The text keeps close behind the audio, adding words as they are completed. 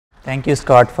Thank you,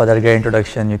 Scott, for that great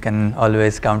introduction. You can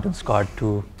always count on Scott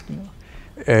to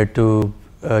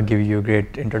give you a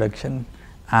great introduction.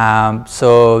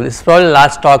 So this is probably the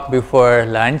last talk before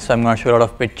lunch, so I'm going to show a lot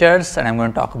of pictures, and I'm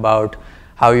going to talk about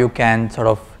how you can sort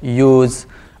of use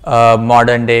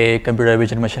modern day computer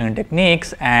vision machine learning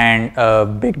techniques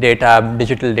and big data,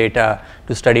 digital data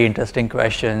to study interesting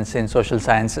questions in social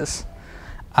sciences.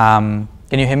 Can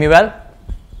you hear me well?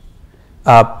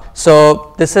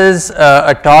 So this is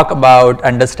a talk about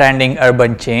understanding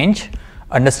urban change,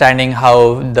 understanding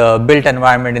how the built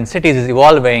environment in cities is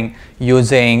evolving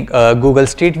using Google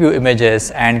Street View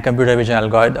images and computer vision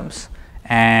algorithms.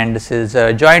 And this is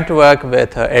a joint work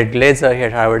with Ed Glazer here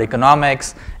at Harvard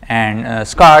Economics and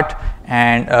Scott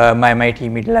and my MIT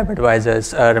Media Lab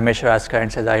advisors Ramesh Raskar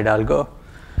and Cesar Hidalgo.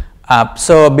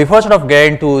 So before sort of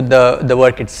getting to the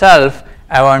work itself,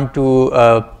 I want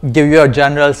to give you a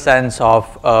general sense of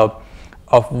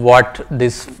what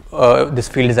this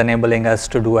field is enabling us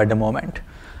to do at the moment.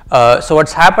 So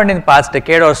what's happened in the past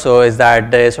decade or so is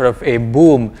that there is sort of a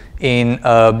boom in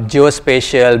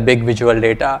geospatial big visual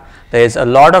data. There is a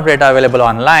lot of data available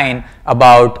online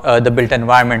about the built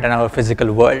environment and our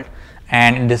physical world.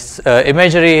 And this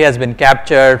imagery has been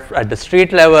captured at the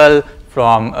street level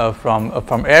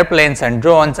from airplanes and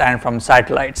drones and from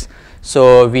satellites.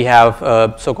 So we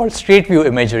have so-called street view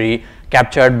imagery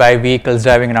captured by vehicles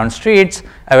driving around streets,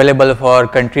 available for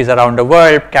countries around the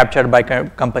world, captured by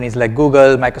companies like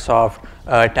Google, Microsoft,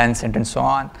 Tencent, and so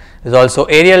on. There's also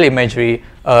aerial imagery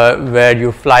where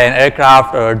you fly an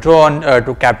aircraft or a drone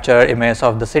to capture images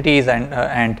of the cities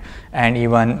and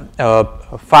even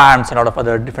farms and a lot of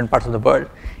other different parts of the world.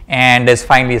 And there's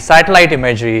finally satellite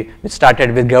imagery, which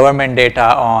started with government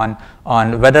data on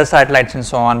weather satellites and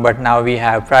so on, but now we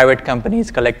have private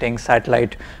companies collecting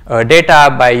satellite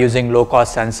data by using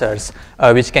low-cost sensors,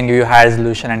 which can give you high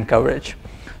resolution and coverage.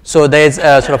 So there's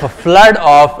sort of a flood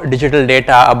of digital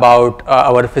data about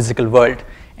our physical world,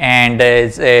 and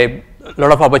there's a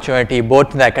lot of opportunity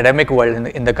both in the academic world and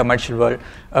in the commercial world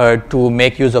to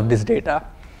make use of this data.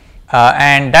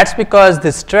 And that's because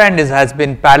this trend has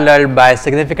been paralleled by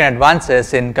significant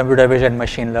advances in computer vision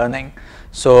machine learning.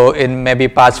 So in maybe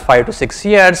past 5 to 6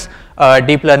 years,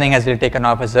 deep learning has really taken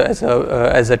off as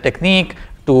a technique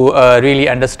to really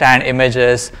understand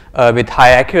images with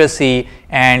high accuracy,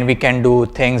 and we can do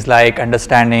things like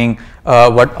understanding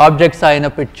what objects are in a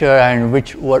picture and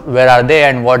where are they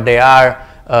and what they are.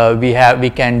 We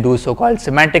can do so-called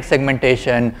semantic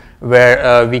segmentation,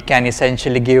 where we can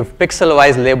essentially give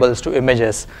pixel-wise labels to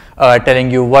images, telling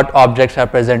you what objects are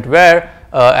present where,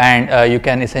 and you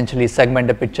can essentially segment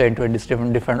the picture into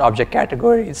different object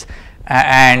categories.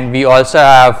 And we also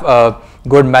have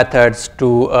good methods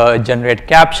to generate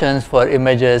captions for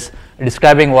images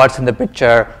describing what's in the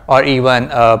picture, or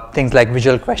even things like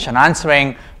visual question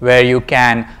answering, where you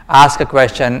can ask a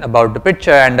question about the picture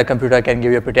and the computer can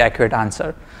give you a pretty accurate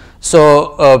answer.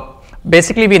 So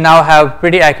basically we now have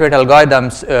pretty accurate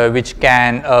algorithms which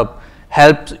can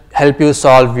help you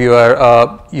solve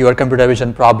your computer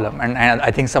vision problem, and I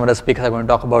think some of the speakers are going to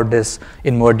talk about this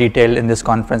in more detail in this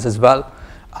conference as well.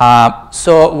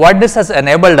 So what this has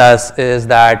enabled us is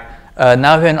that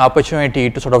now we have an opportunity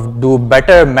to sort of do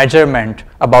better measurement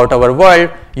about our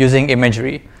world using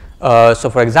imagery. So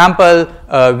for example,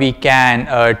 we can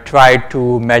try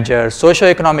to measure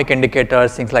socioeconomic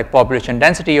indicators, things like population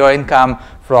density or income,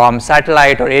 from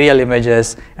satellite or aerial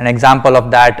images. An example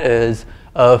of that is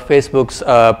Facebook's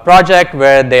project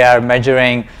where they are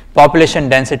measuring population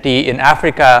density in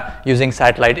Africa using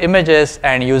satellite images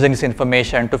and using this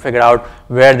information to figure out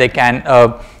where they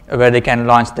can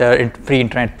launch their free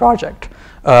internet project.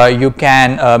 You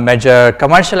can measure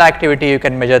commercial activity. You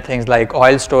can measure things like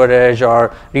oil storage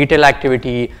or retail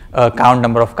activity, count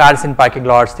number of cars in parking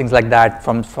lots, things like that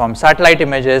from satellite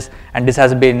images. And this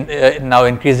has been now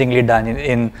increasingly done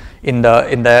in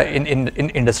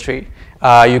industry.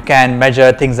 You can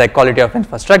measure things like quality of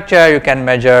infrastructure. You can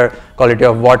measure quality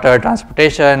of water,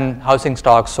 transportation, housing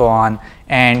stock, so on.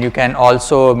 And you can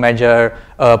also measure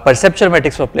perceptual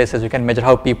metrics for places. You can measure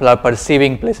how people are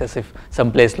perceiving places, if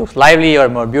some place looks lively or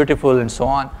more beautiful, and so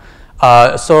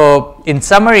on. So in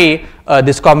summary,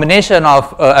 this combination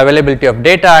of availability of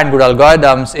data and good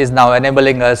algorithms is now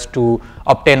enabling us to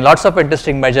obtain lots of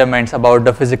interesting measurements about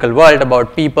the physical world,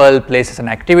 about people, places, and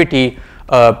activity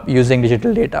using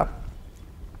digital data.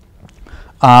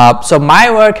 So my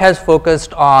work has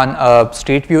focused on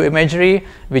street view imagery,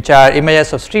 which are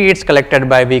images of streets collected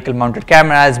by vehicle mounted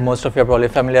cameras. Most of you are probably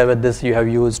familiar with this. You have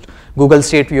used Google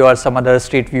Street View or some other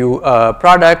street view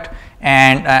product,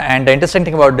 And the interesting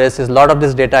thing about this is a lot of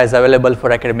this data is available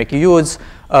for academic use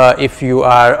if you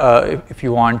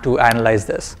want to analyze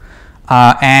this.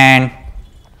 And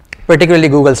particularly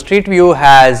Google Street View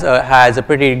has a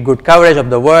pretty good coverage of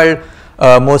the world,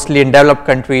 mostly in developed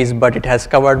countries, but it has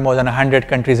covered more than 100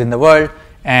 countries in the world,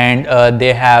 and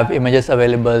they have images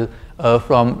available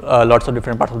from lots of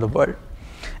different parts of the world.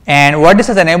 And what this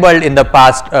has enabled in the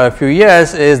past few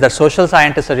years is that social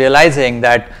scientists are realizing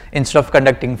that instead of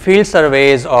conducting field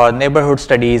surveys or neighborhood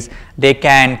studies, they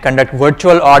can conduct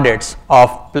virtual audits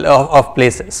of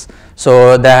places.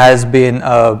 So there has been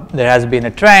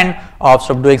a trend of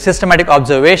sort of doing systematic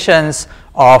observations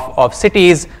of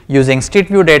cities using street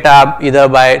view data, either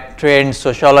by trained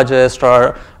sociologists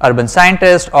or urban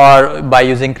scientists, or by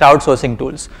using crowdsourcing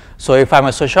tools. So if I'm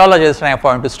a sociologist and I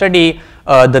want to study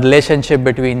the relationship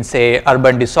between, say,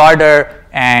 urban disorder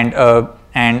and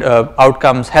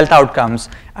outcomes, health outcomes,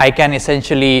 I can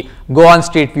essentially go on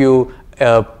Street View,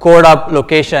 code up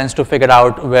locations to figure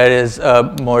out where is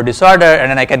more disorder,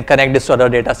 and then I can connect disorder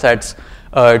data sets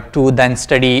to then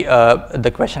study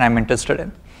the question I'm interested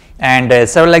in. And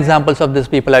several examples of this,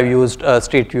 people have used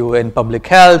Street View in public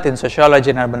health, in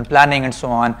sociology, in urban planning, and so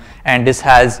on. And this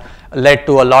has led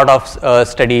to a lot of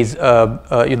studies,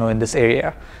 in this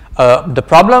area. The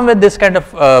problem with this kind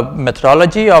of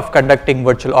methodology of conducting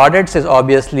virtual audits is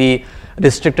obviously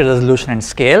restricted resolution and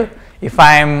scale. If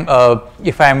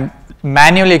I'm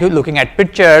manually looking at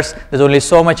pictures, there's only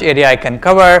so much area I can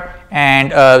cover,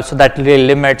 and so that really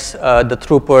limits the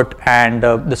throughput and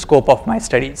the scope of my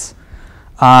studies.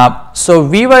 So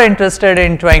we were interested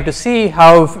in trying to see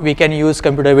how we can use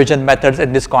computer vision methods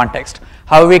in this context,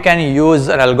 how we can use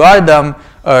an algorithm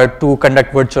to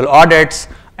conduct virtual audits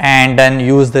and then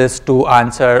use this to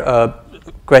answer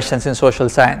questions in social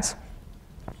science.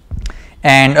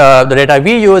 And the data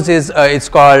we use is it's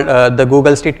called the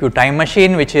Google Street View Time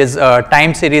Machine, which is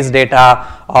time series data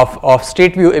of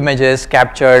Street View images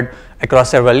captured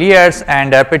across several years,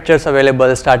 and there are pictures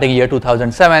available starting year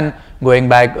 2007,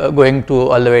 going to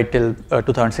all the way till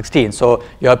 2016. So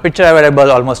you have a picture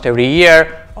available almost every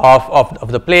year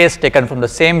of the place taken from the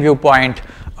same viewpoint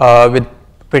with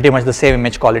pretty much the same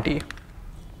image quality.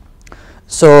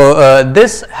 So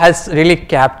this has really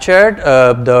captured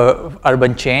the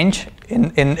urban change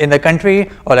in the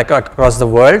country or like across the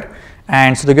world.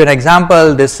 And so to give an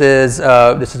example, this is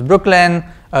Brooklyn,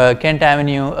 Kent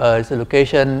Avenue. It's a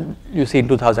location you see in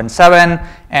 2007,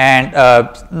 and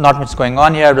not much going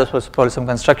on here. There was probably some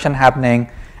construction happening,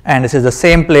 and this is the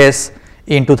same place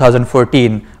in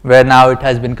 2014, where now it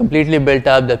has been completely built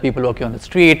up. There are people walking on the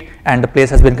street, and the place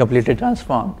has been completely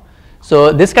transformed.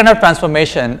 So this kind of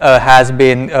transformation has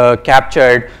been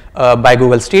captured by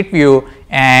Google Street View,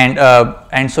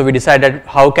 and so we decided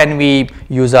how can we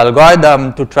use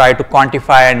algorithm to try to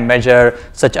quantify and measure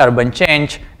such urban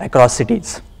change across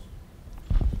cities.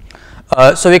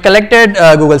 So we collected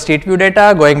Google Street View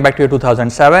data going back to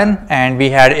 2007, and we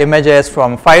had images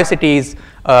from 5 cities,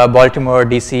 Baltimore,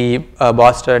 DC,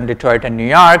 Boston, Detroit, and New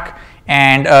York.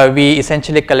 And we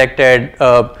essentially collected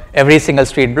every single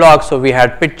street block. So we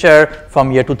had picture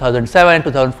from year 2007,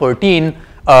 2014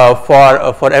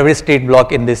 for every street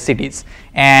block in these cities.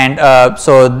 And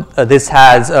so this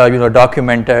has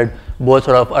documented both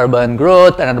sort of urban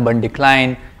growth and urban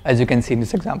decline, as you can see in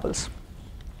these examples.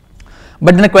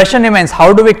 But then the question remains,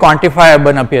 how do we quantify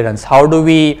urban appearance? How do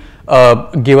we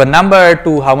give a number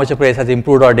to how much a place has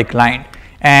improved or declined?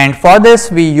 And for this,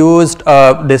 we used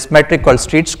this metric called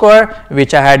street score,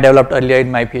 which I had developed earlier in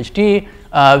my PhD.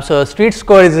 So street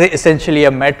score is essentially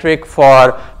a metric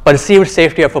for perceived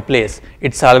safety of a place.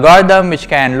 It's an algorithm which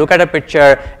can look at a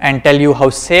picture and tell you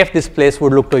how safe this place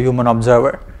would look to a human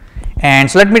observer. And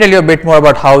so let me tell you a bit more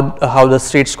about how the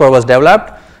street score was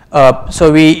developed.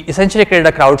 So we essentially created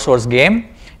a crowdsourced game.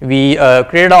 We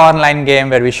created an online game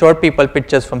where we showed people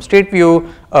pictures from Street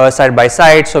View side by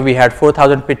side. So we had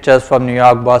 4,000 pictures from New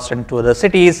York, Boston, to other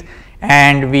cities,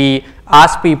 and we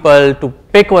asked people to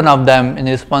pick one of them in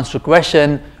response to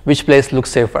question, which place looks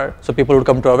safer. So people would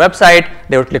come to our website,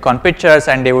 they would click on pictures,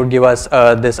 and they would give us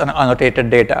this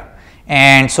annotated data.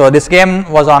 And so this game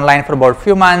was online for about a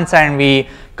few months, and we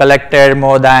collected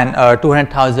more than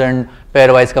 200,000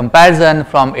 pairwise comparison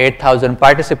from 8,000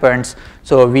 participants.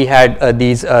 So we had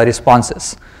these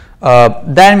responses.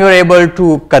 Then we were able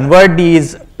to convert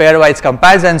these pairwise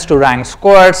comparisons to rank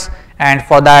scores, and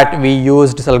for that we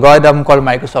used this algorithm called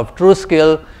Microsoft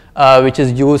TrueSkill, which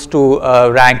is used to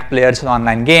rank players in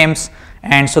online games.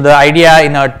 And so the idea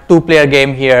in a 2-player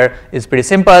game here is pretty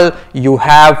simple. You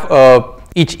have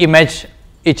each image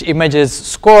each image's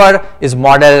score is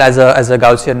modeled as a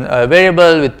Gaussian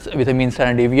variable with a mean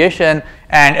standard deviation,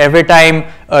 and every time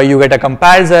you get a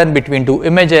comparison between two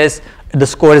images, the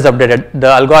score is updated. The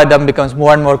algorithm becomes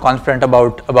more and more confident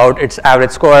about its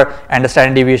average score, and the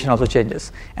standard deviation also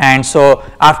changes. And so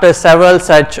after several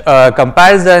such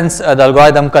comparisons, the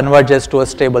algorithm converges to a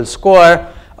stable score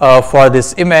for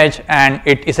this image, and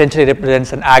it essentially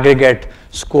represents an aggregate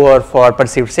score for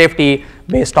perceived safety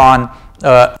based on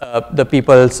the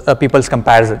people's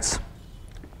comparisons.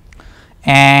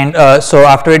 And so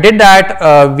after we did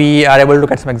that, we are able to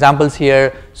look at some examples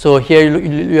here. So here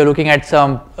you are looking at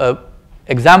some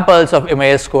examples of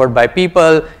images scored by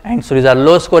people, and so these are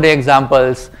low scoring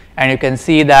examples, and you can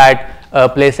see that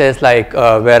places like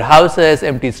warehouses,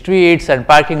 empty streets, and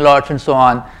parking lots and so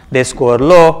on, they score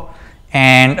low.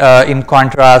 And in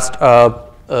contrast,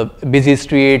 busy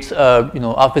streets,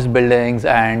 office buildings,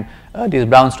 and these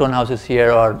brownstone houses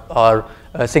here, or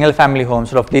single family homes,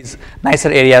 sort of these nicer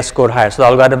areas score higher. So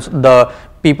the algorithms, the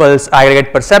people's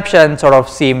aggregate perception sort of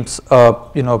seems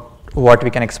what we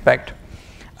can expect.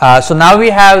 So now we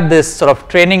have this sort of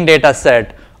training data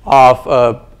set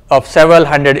of several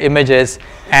hundred images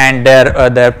and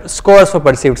their scores for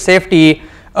perceived safety.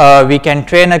 We can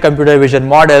train a computer vision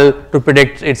model to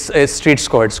predict its street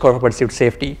score, its score for perceived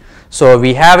safety. So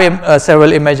we have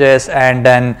several images, and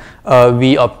then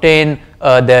we obtain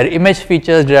their image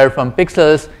features derived from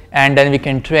pixels, and then we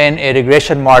can train a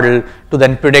regression model to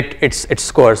then predict its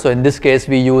score. So in this case,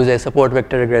 we use a support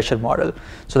vector regression model.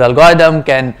 So the algorithm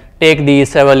can take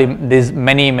these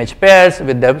many image pairs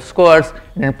with their scores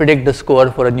and then predict the score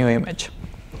for a new image.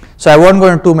 So I won't go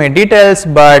into too many details,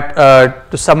 but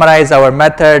to summarize our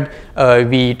method,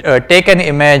 we take an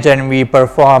image and we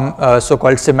perform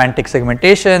so-called semantic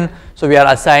segmentation. So we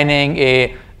are assigning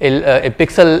a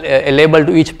label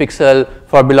to each pixel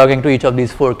for belonging to each of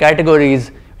these 4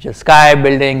 categories, which are sky,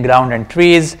 building, ground, and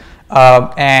trees.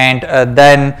 And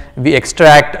then we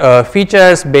extract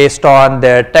features based on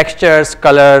their textures,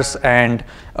 colors, and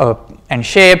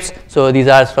shapes. So these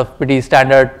are sort of pretty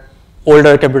standard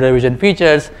older computer vision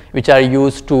features, which are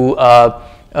used to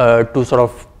sort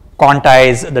of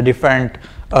quantize the different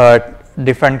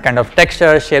kind of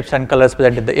textures, shapes, and colors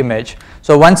presented in the image.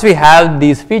 So once we have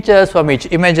these features from each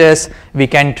images, we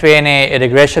can train a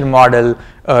regression model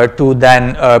to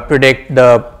then predict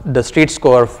the street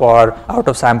score for out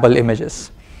of sample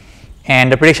images.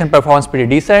 And the prediction performs pretty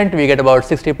decent. We get about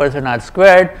 60% R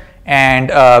squared, and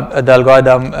the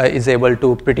algorithm is able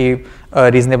to pretty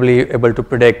reasonably able to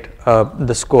predict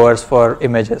the scores for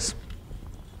images.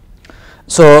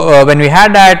 So when we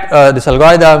had that this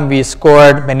algorithm, we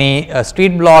scored many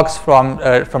street blocks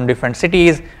from different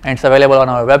cities, and it's available on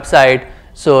our website.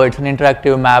 So it's an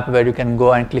interactive map where you can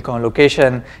go and click on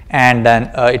location, and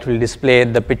then it will display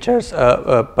the picture's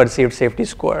perceived safety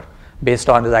score based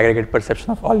on this aggregate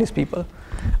perception of all these people.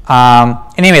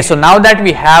 Anyway, so now that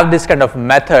we have this kind of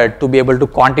method to be able to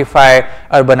quantify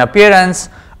urban appearance,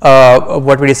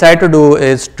 what we decided to do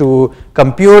is to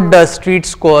compute the street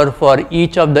score for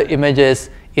each of the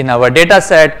images in our data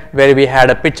set, where we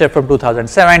had a picture from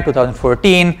 2007,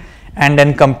 2014, and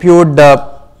then compute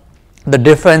the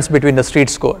difference between the street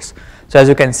scores. So as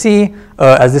you can see,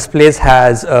 as this place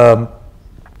has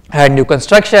had new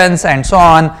constructions and so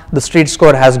on, the street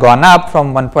score has gone up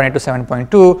from 1.8 to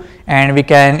 7.2, and we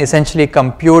can essentially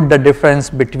compute the difference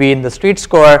between the street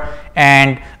score.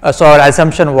 And so our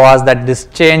assumption was that this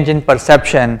change in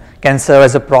perception can serve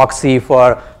as a proxy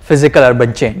for physical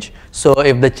urban change. So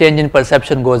if the change in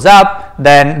perception goes up,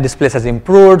 then this place has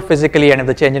improved physically, and if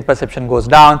the change in perception goes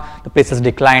down, the place has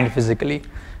declined physically.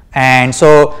 And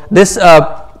so this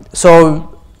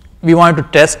we wanted to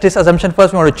test this assumption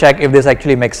first. We want to check if this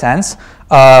actually makes sense.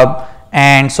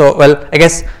 And so, well, I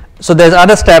guess, so there's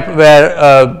another step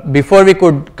where before we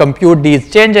could compute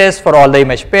these changes for all the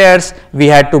image pairs, we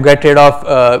had to get rid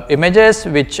of images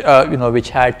which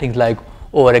had things like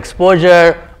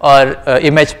overexposure, or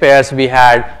image pairs we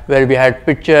had where we had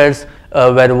pictures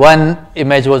where one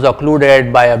image was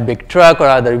occluded by a big truck or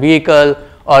other vehicle,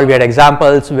 or we had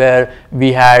examples where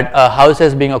we had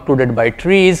houses being occluded by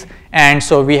trees. And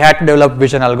so we had to develop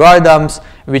vision algorithms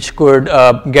which could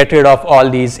get rid of all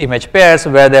these image pairs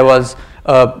where it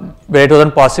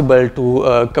wasn't possible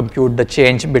to compute the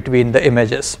change between the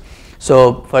images.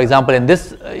 So for example, in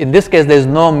this case, there is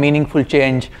no meaningful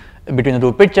change between the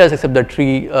two pictures except the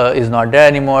tree is not there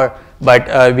anymore.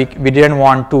 But we didn't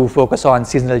want to focus on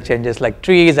seasonal changes like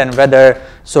trees and weather,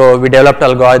 so we developed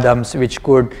algorithms which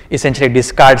could essentially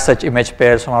discard such image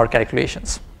pairs from our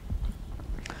calculations.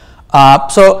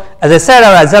 So as I said,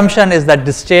 our assumption is that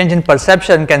this change in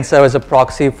perception can serve as a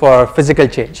proxy for physical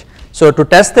change. So to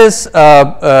test this,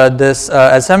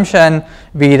 assumption,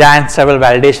 we ran several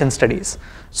validation studies.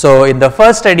 So in the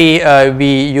first study,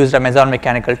 we used Amazon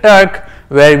Mechanical Turk,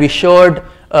 where we showed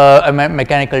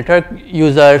Mechanical Turk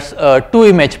users 2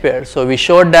 image pairs. So we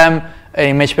showed them an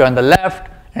image pair on the left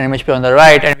and an image pair on the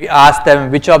right, and we asked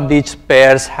them which of these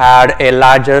pairs had a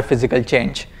larger physical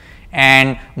change.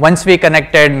 And once we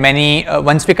collected many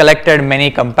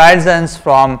comparisons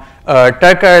from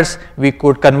Turkers, we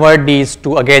could convert these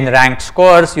to again ranked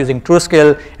scores using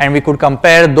TrueSkill, and we could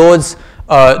compare those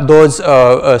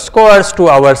scores to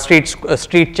our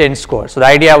street change score. So the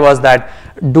idea was that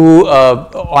do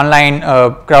online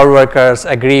crowd workers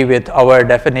agree with our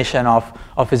definition of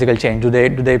physical change? Do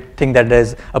they think that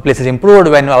a place is improved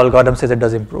when our algorithm says it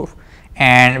does improve?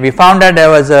 And we found that there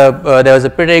was a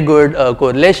pretty good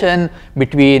correlation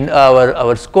between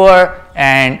our score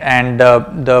and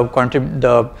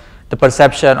the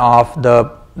perception of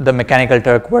the Mechanical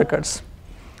Turk workers.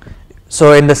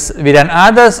 So in this, we ran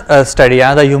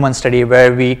another human study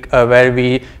where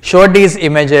we showed these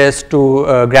images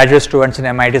to graduate students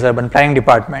in MIT's urban planning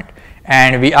department,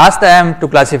 and we asked them to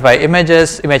classify image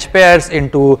pairs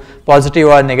into positive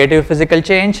or negative physical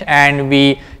change, and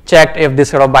we checked if this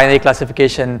sort of binary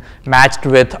classification matched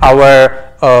with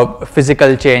our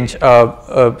physical change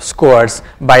scores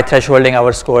by thresholding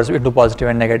our scores into positive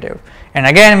and negative. And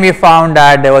again, we found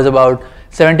that there was about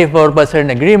 74%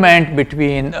 agreement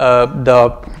between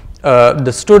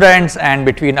the students and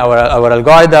between our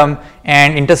algorithm.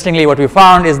 And interestingly, what we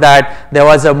found is that there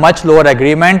was a much lower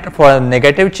agreement for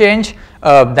negative change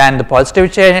than the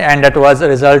positive change, and that was a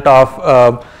result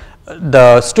of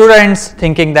the students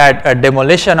thinking that a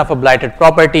demolition of a blighted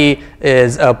property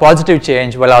is a positive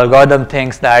change, while algorithm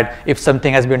thinks that if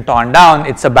something has been torn down,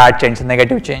 it's a bad change, a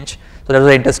negative change. So that was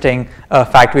an interesting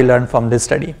fact we learned from this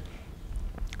study.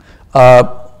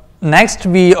 Next,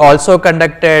 we also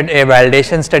conducted a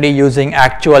validation study using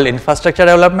actual infrastructure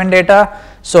development data.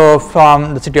 So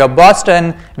from the city of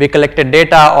Boston, we collected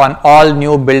data on all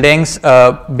new buildings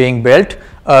being built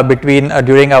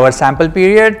during our sample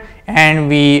period, and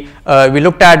we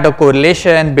looked at the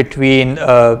correlation between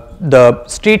the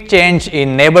street change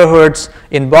in neighborhoods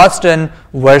in Boston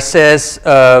versus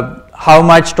how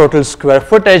much total square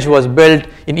footage was built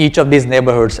in each of these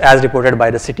neighborhoods as reported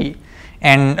by the city.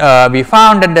 And we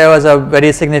found that there was a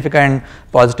very significant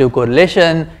positive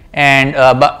correlation, and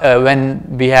there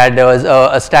was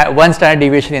one standard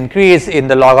deviation increase in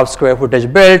the log of square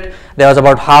footage built. There was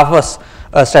about half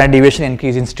a standard deviation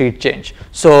increase in street change.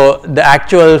 So the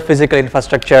actual physical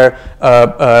infrastructure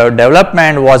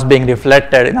development was being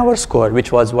reflected in our score,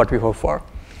 which was what we hoped for.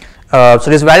 So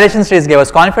this validation studies gave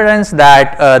us confidence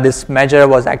that this measure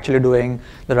was actually doing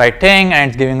the right thing,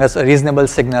 and it's giving us a reasonable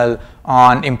signal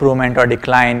on improvement or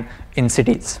decline in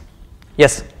cities.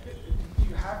 Yes? Do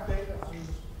you have data on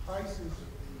the prices of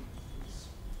these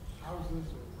houses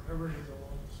or whatever it is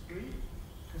along the street?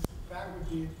 Because that would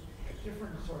be a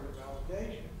different sort of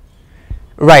validation.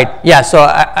 Right. Yeah. So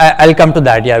I'll come to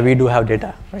that. Yeah, we do have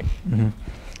data. Right.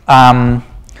 Mm-hmm.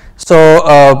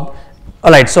 All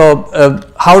right, so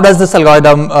how does this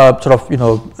algorithm how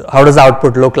does the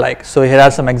output look like? So here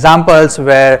are some examples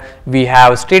where we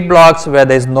have street blocks where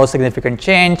there is no significant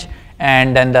change,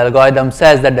 and then the algorithm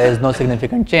says that there is no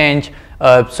significant change.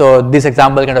 So this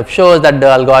example kind of shows that the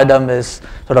algorithm is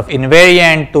sort of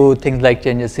invariant to things like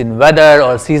changes in weather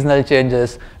or seasonal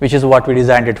changes, which is what we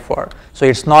designed it for. So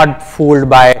it's not fooled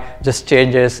by just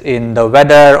changes in the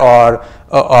weather or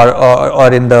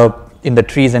in the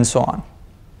trees and so on.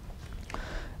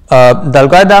 The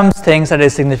algorithm thinks that there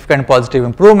is significant positive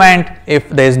improvement if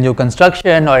there is new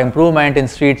construction or improvement in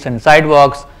streets and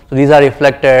sidewalks. So these are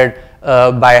reflected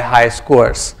by high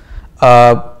scores.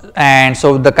 And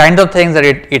so the kind of things that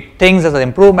it thinks as an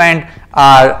improvement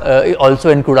are also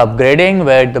include upgrading,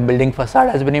 where the building facade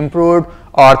has been improved,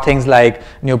 or things like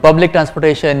new public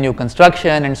transportation, new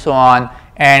construction, and so on.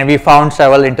 And we found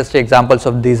several interesting examples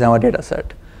of these in our data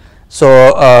set.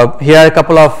 So here are a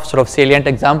couple of sort of salient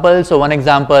examples. So one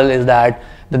example is that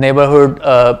the neighborhood,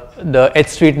 the 8th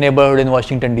Street neighborhood in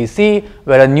Washington DC,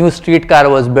 where a new streetcar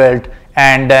was built,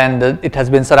 and then it has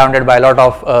been surrounded by a lot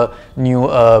of new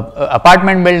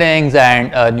apartment buildings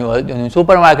and new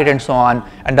supermarket and so on.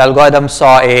 And the algorithm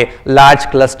saw a large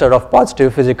cluster of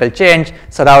positive physical change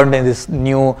surrounding this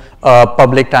new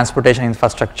public transportation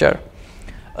infrastructure.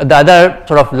 The other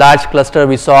sort of large cluster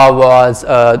we saw was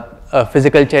a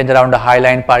physical change around the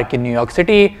Highline Park in New York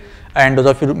City. And those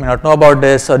of you who may not know about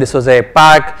this, so this was a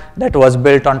park that was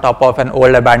built on top of an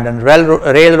old abandoned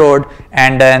railroad,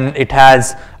 and then it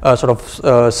has sort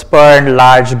of spurred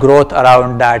large growth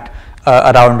around that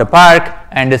around the park,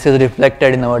 and this is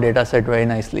reflected in our data set very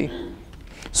nicely.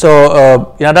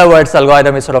 So in other words, the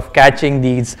algorithm is sort of catching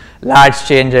these large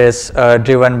changes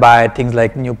driven by things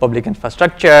like new public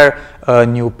infrastructure,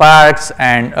 new parks,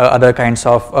 and other kinds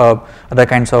of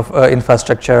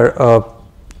infrastructure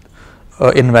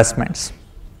investments.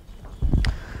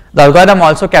 The algorithm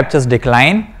also captures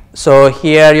decline. So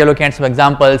here you're looking at some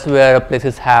examples where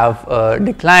places have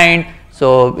declined.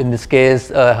 So in this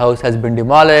case, a house has been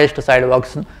demolished, the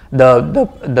sidewalks,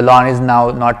 the lawn is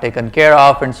now not taken care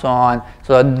of, and so on.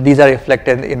 So these are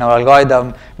reflected in our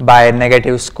algorithm by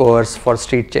negative scores for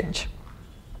street change.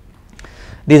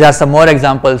 These are some more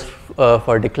examples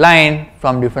for decline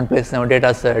from different places in our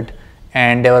data set,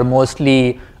 and they were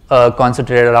mostly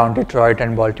concentrated around Detroit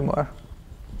and Baltimore.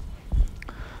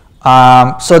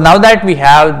 So now that we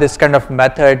have this kind of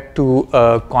method to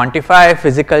quantify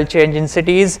physical change in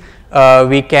cities,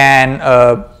 we can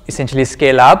essentially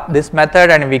scale up this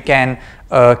method, and we can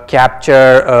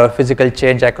capture physical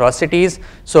change across cities.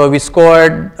 So we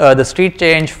scored the street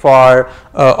change for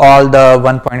all the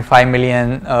 1.5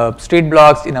 million street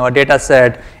blocks in our data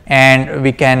set, and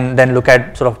we can then look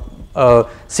at sort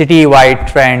of city-wide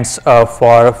trends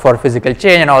for physical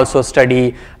change, and also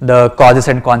study the causes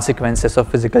and consequences of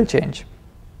physical change.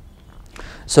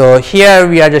 So here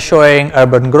we are just showing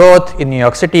urban growth in New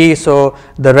York City. So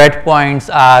the red points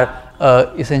are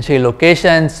essentially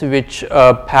locations which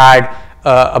had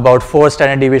about 4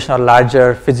 standard deviation or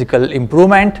larger physical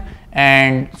improvement,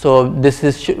 and so this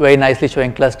is very nicely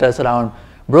showing clusters around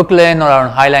Brooklyn or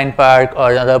around Highline Park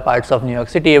or other parts of New York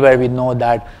City where we know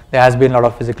that there has been a lot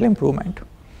of physical improvement.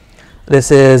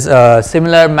 This is a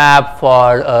similar map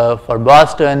for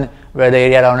Boston, where the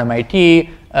area around MIT,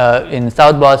 in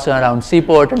South Boston around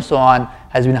Seaport and so on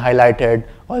has been highlighted,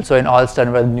 also in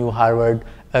Allston where the new Harvard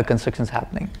construction is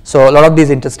happening. So a lot of these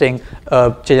interesting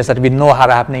changes that we know are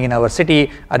happening in our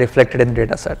city are reflected in the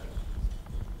data set.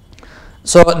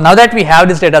 So now that we have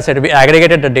this data set, we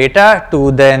aggregated the data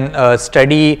to then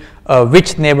study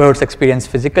which neighborhoods experience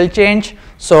physical change.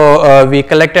 So we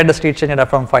collected the street change data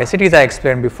from 5 cities I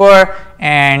explained before,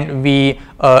 and we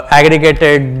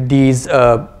aggregated these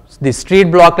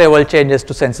street block level changes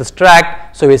to census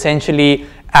tract. So we essentially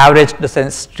averaged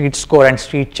the street score and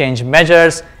street change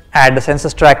measures at the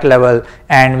census tract level,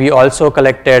 and we also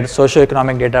collected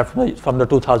socioeconomic data from the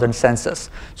 2000 census.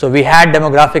 So we had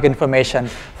demographic information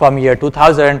from year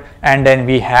 2000, and then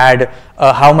we had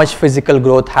how much physical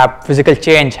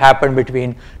change happened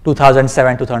between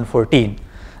 2007 to 2014.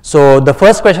 So the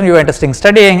first question we were interested in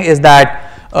studying is that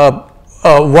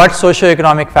what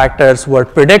socioeconomic factors were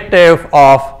predictive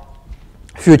of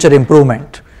future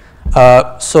improvement.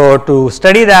 So to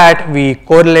study that, we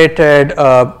correlated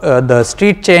the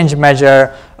street change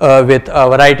measure with a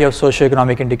variety of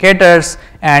socioeconomic indicators,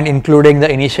 and including the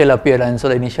initial appearance or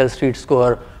the initial street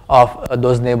score of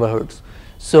those neighborhoods.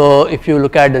 So if you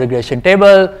look at the regression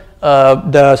table,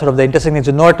 the interesting thing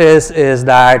to notice is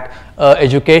that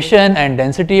education and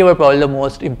density were probably the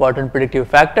most important predictive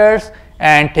factors,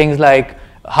 and things like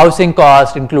housing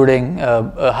cost, including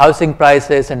housing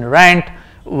prices and rent,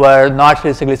 were not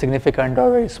statistically significant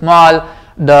or very small.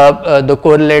 The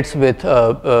correlates with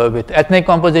ethnic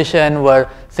composition were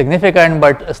significant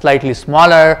but slightly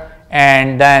smaller,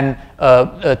 and then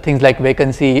things like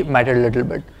vacancy mattered a little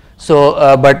bit. So,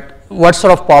 but what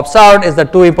sort of pops out is the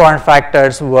 2 important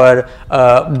factors were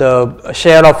the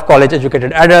share of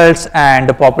college-educated adults and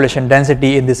the population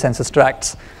density in the census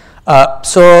tracts.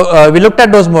 So we looked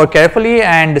at those more carefully,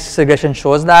 and this regression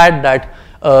shows that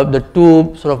the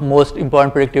 2 sort of most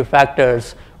important predictive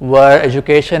factors were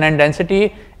education and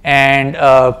density, and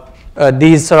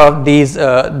these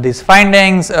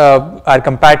findings are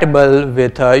compatible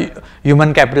with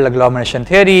human capital agglomeration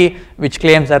theory, which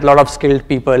claims that a lot of skilled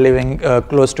people living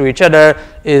close to each other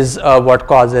is what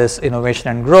causes innovation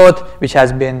and growth, which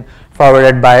has been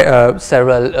forwarded by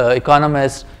several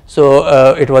economists.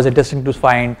 So it was interesting to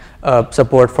find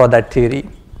support for that theory.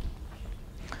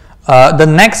 The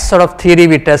next sort of theory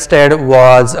we tested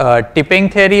was tipping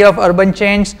theory of urban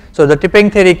change. So the tipping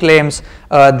theory claims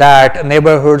that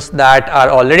neighborhoods that are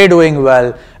already doing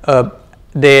well,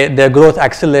 their growth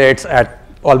accelerates at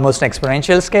almost an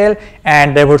exponential scale,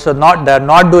 and neighborhoods that are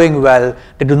not doing well,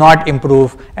 they do not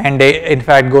improve, and they in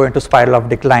fact go into spiral of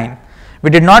decline. We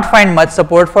did not find much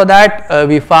support for that.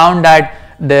 We found that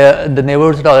the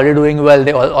neighborhoods that are already doing well,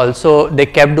 they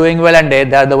kept doing well, and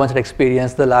they are the ones that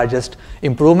experienced the largest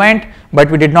improvement.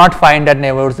 But we did not find that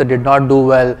neighborhoods that did not do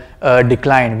well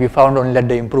declined. We found only that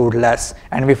they improved less,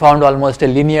 and we found almost a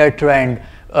linear trend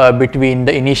between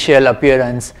the initial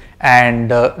appearance and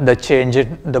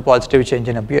the positive change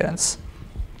in appearance.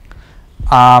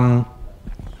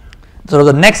 So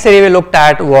the next area we looked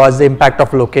at was the impact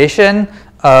of location.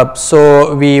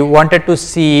 So we wanted to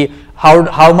see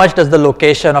how much does the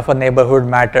location of a neighborhood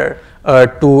matter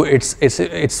to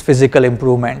its physical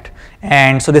improvement.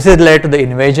 And so this is related to the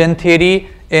invasion theory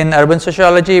in urban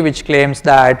sociology, which claims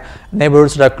that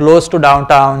neighborhoods that are close to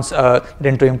downtowns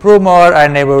tend to improve more,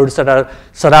 and neighborhoods that are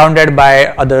surrounded by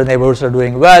other neighborhoods that are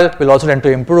doing well will also tend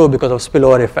to improve because of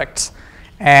spillover effects.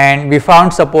 And we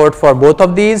found support for both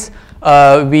of these.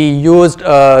 We used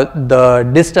the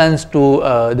distance to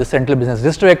the central business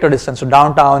district or distance to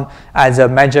downtown as a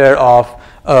measure of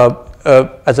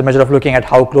looking at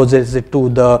how close is it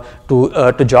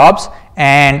to jobs,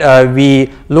 and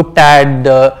we looked at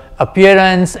the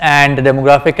appearance and the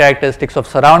demographic characteristics of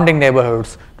surrounding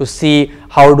neighborhoods to see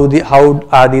how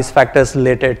are these factors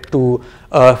related to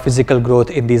physical growth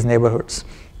in these neighborhoods.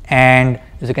 And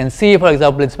as you can see, for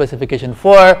example, in specification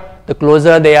 4, the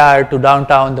closer they are to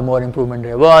downtown, the more improvement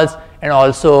there was, and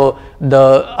also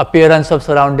the appearance of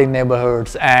surrounding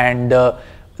neighborhoods and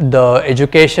the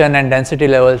education and density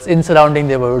levels in surrounding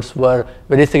neighborhoods were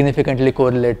very significantly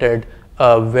correlated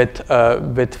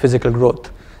with physical growth.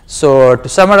 So to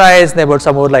summarize, neighborhoods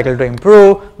are more likely to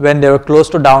improve when they were close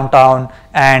to downtown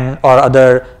and or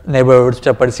other neighborhoods which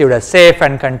are perceived as safe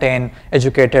and contain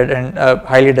educated and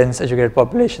highly dense educated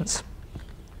populations.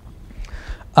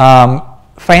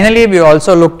 Finally, we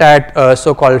also looked at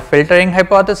so-called filtering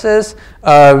hypothesis,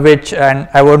 which, and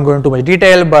I won't go into much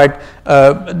detail, but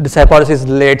this hypothesis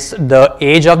relates the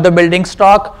age of the building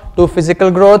stock to physical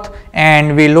growth,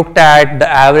 and we looked at the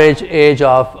average age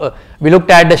of we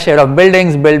looked at the share of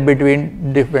buildings built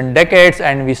between different decades,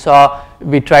 and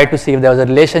we tried to see if there was a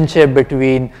relationship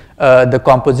between the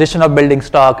composition of building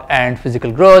stock and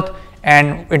physical growth.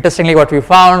 And interestingly, what we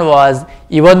found was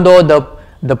even though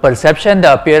the perception,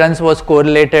 the appearance was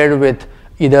correlated with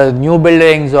either new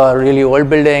buildings or really old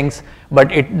buildings,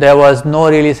 but there was no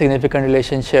really significant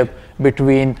relationship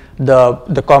between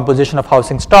the composition of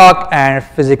housing stock and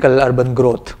physical urban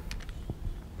growth.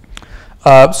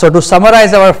 So to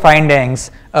summarize our findings,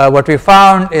 what we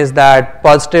found is that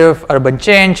positive urban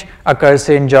change occurs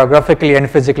in geographically and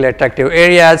physically attractive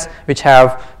areas which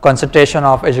have concentration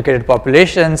of educated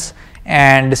populations,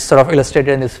 and this is sort of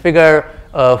illustrated in this figure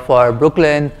for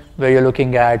Brooklyn, where you're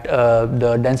looking at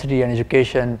the density and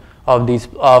education of these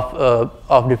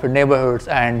of different neighborhoods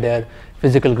and their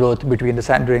physical growth during the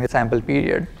sample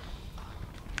period.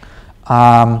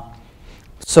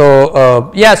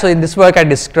 So in this work I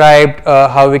described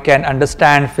how we can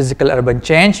understand physical urban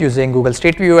change using Google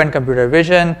Street View and computer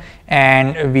vision,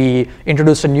 and we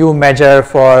introduced a new measure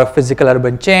for physical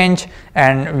urban change,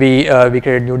 and we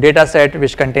created a new data set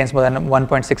which contains more than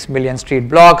 1.6 million street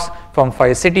blocks from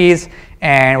 5 cities,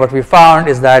 and what we found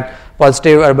is that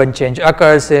positive urban change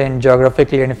occurs in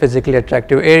geographically and physically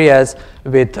attractive areas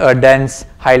with dense,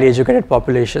 highly educated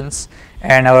populations.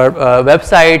 And our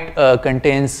website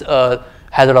contains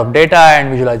has a lot of data and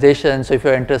visualization. So if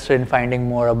you're interested in finding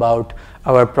more about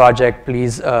our project,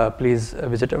 please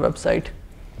visit our website.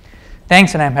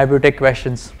 Thanks, and I'm happy to take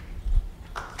questions.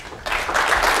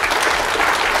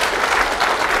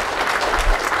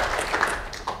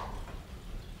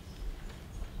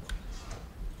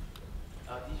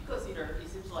 Did you consider, it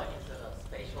seems like it's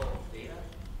spatial data?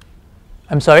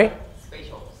 I'm sorry?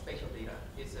 Spatial data.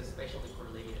 It's spatially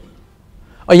correlated.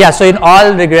 Oh yeah, so in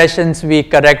all regressions we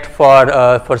correct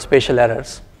for spatial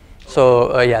errors.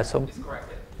 So yeah, so it's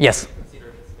corrected. Yes. You consider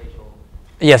it spatial.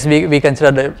 Yes, we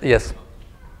consider the yes.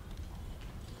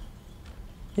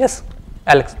 Yes,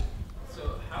 Alex.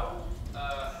 So how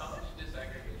much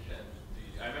disaggregation do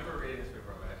you, I remember reading this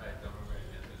before, but I don't remember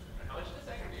any answers. How much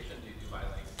disaggregation do you do by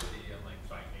like city and like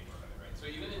by neighborhood, right? So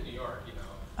even in New York, you know,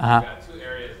 you've got 2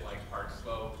 areas like Park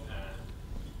Slope and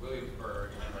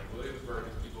Williamsburg, and like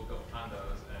Williamsburg is people built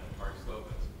condos, and Park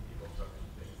Slope is people took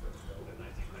things that were built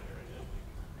in 1900 and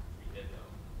redid them.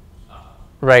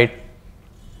 Right.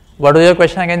 What was your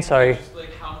question again? Sorry. Just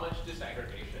like how much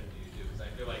disaggregation do you do? Because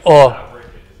I feel like averages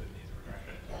in these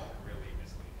regressions are really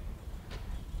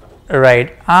misleading. Right.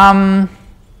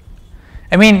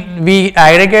 I mean, we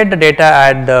aggregate the data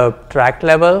at the tract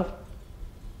level.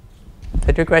 Is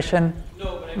that your question?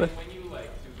 No, but I mean, when you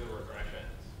like do the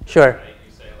regressions, Sure. right,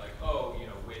 you say like, oh, you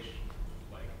know, which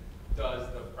like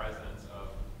does the presence of,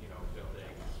 you know,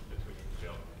 buildings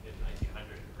built in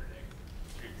 1900 predict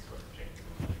street square change?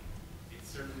 Like, it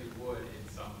certainly would in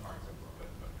some parts of Brooklyn,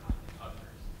 but not in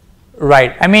others.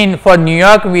 Right. I mean, for New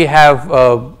York, we have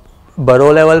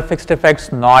borough level fixed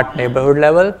effects, not neighborhood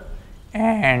level,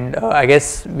 and I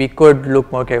guess we could look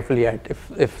more carefully at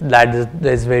if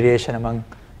there's variation among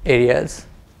areas.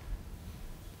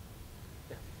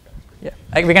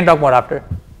 We can talk more after.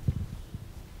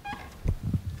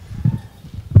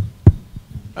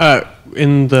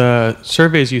 In the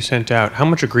surveys you sent out, how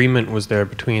much agreement was there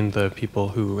between the people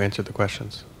who answered the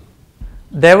questions?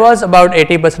 There was about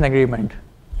 80% agreement.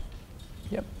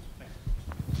 Yep.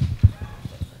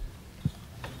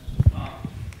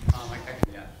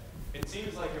 It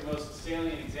seems like your most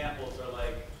salient examples are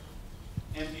like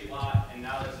empty lot and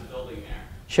now there's a building there.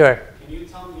 Sure. Can you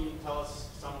tell us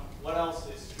what else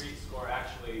is street score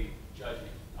actually judging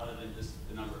other than just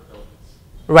the number of buildings?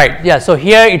 Right. Yeah. So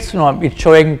here it's it's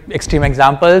showing extreme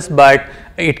examples, but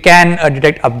it can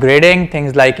detect upgrading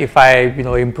things like if I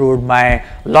improved my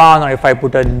lawn, or if I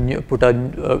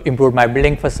improved my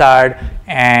building facade,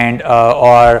 and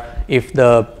or if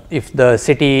the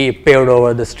city paved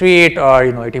over the street, or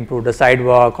it improved the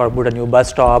sidewalk, or put a new bus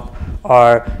stop,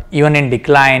 or even in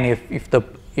decline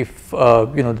if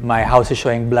my house is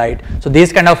showing blight. So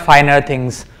these kind of finer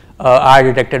things are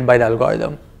detected by the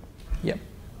algorithm. Yeah.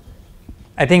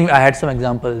 I think I had some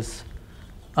examples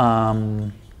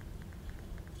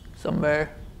somewhere.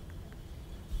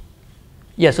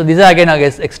 Yeah, so these are again, I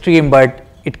guess, extreme, but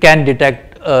it can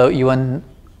detect even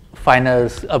finer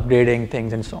upgrading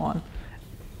things and so on.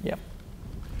 Yeah.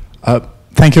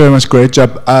 Thank you very much. Great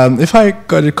job. If I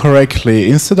got it correctly,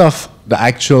 instead of the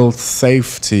actual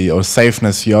safety or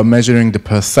safeness, you're measuring the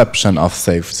perception of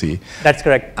safety. That's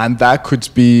correct. And that could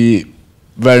be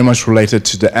very much related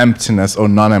to the emptiness or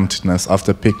non-emptiness of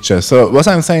the picture. So what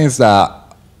I'm saying is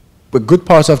that a good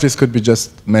part of this could be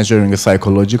just measuring a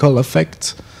psychological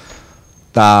effect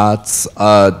that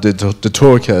the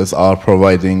talkers are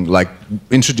providing, like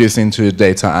introducing to the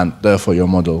data and therefore your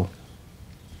model.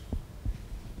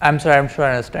 I'm sorry, I'm sure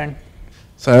I understand.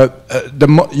 So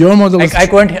your model is... I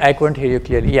couldn't hear you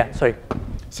clearly. Yeah, sorry.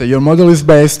 So your model is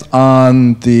based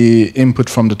on the input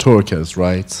from the talkers,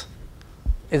 right?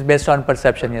 It's based on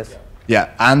perception, yes. Yeah,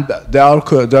 and there are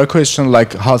questions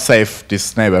like how safe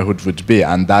this neighborhood would be,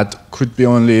 and that could be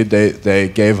only they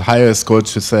gave higher score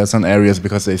to certain areas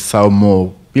because they saw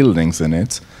more buildings in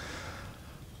it.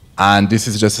 And this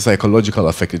is just a psychological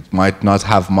effect. It might not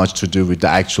have much to do with the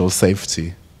actual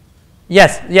safety.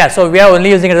 Yes, yeah, so we are only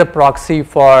using it as a proxy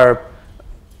for,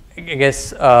 I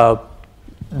guess,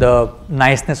 the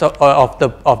niceness of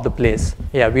the place.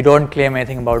 Yeah, we don't claim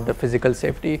anything about the physical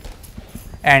safety.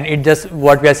 And it just,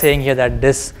 what we are saying here, that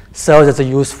this serves as a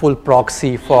useful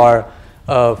proxy for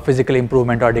physical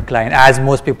improvement or decline, as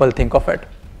most people think of it.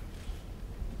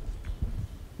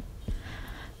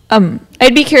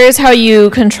 I'd be curious how you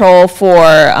control for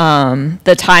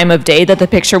the time of day that the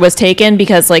picture was taken,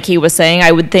 because like he was saying,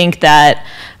 I would think that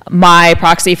my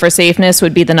proxy for safeness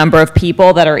would be the number of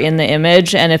people that are in the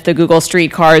image, and if the Google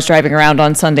Street car is driving around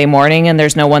on Sunday morning and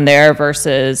there's no one there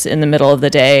versus in the middle of the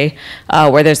day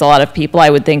where there's a lot of people, I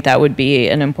would think that would be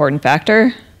an important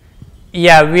factor.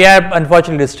 Yeah, we are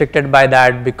unfortunately restricted by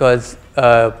that because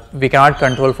we cannot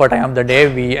control for time of the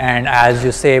day. And as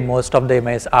you say, most of the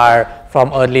images are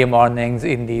from early mornings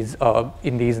in these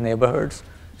neighborhoods.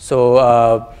 So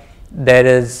I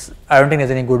don't think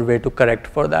there's any good way to correct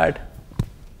for that.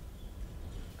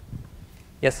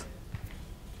 Yes.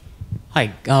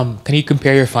 Hi. Can you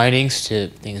compare your findings to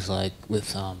things like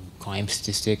with crime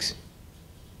statistics?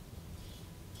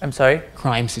 I'm sorry?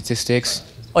 Crime statistics.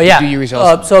 Oh, yeah. Do your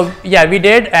results? So, yeah, we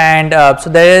did. And so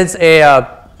there is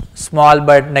a small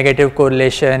but negative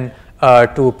correlation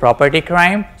to property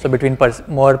crime. So between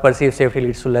more perceived safety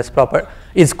leads to less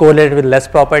is correlated with less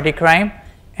property crime.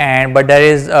 But there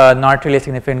is not really a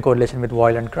significant correlation with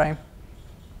violent crime.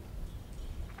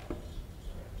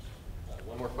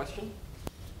 Question?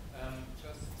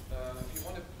 If you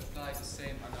want to apply the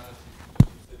same analysis to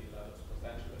city level, Los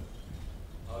Angeles,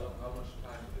 how much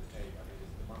time would it take? I mean, is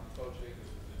it a month project?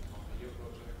 Is it a half a year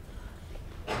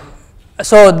project?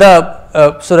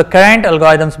 So the current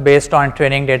algorithms based on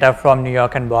training data from New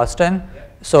York and Boston.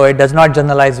 So it does not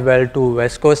generalize well to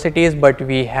West Coast cities, but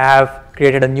we have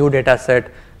created a new data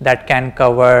set that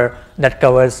covers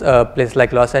places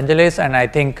like Los Angeles, and I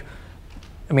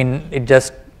mean, it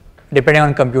just, depending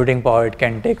on computing power, it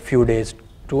can take few days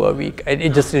to a week.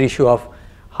 It's just an issue of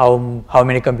how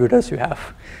many computers you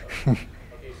have. Okay,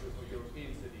 so for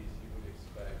European cities, you would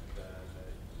expect that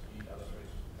you illustrate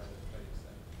kind of training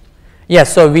set.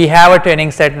 Yes, so we have a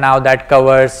training set now that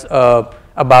covers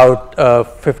about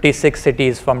 56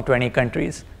 cities from 20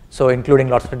 countries, so including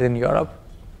lots of it in Europe.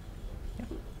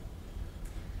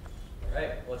 All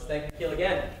right, let's thank Nikhil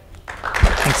again.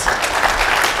 Thanks.